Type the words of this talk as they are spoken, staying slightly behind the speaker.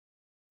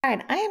All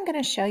right, I am going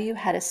to show you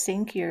how to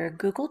sync your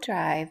Google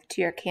Drive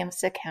to your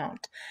Canvas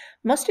account.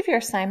 Most of your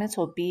assignments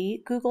will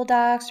be Google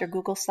Docs or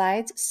Google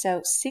Slides,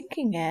 so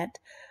syncing it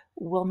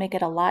will make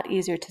it a lot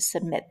easier to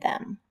submit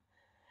them.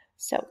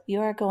 So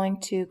you are going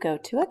to go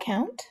to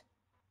Account,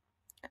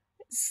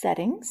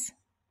 Settings,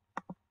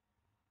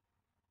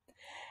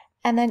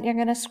 and then you're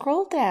going to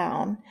scroll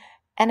down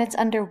and it's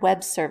under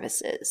Web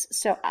Services.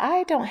 So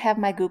I don't have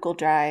my Google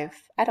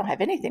Drive, I don't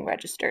have anything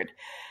registered.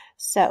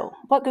 So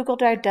what Google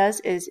Drive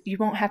does is you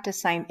won't have to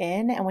sign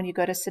in, and when you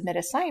go to submit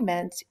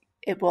assignments,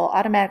 it will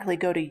automatically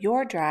go to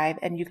your drive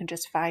and you can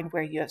just find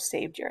where you have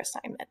saved your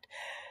assignment.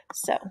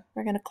 So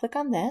we're going to click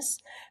on this.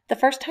 The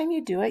first time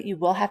you do it, you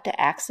will have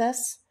to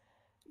access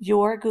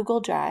your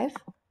Google Drive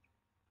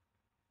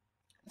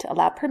to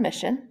allow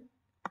permission.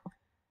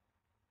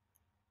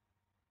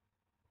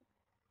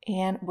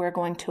 And we're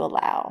going to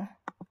allow.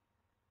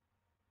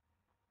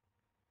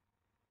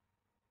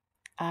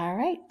 All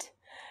right,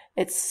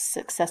 it's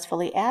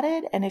successfully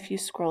added, and if you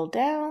scroll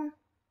down,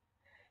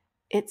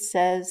 it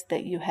says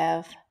that you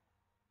have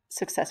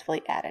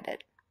successfully added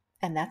it.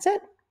 And that's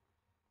it.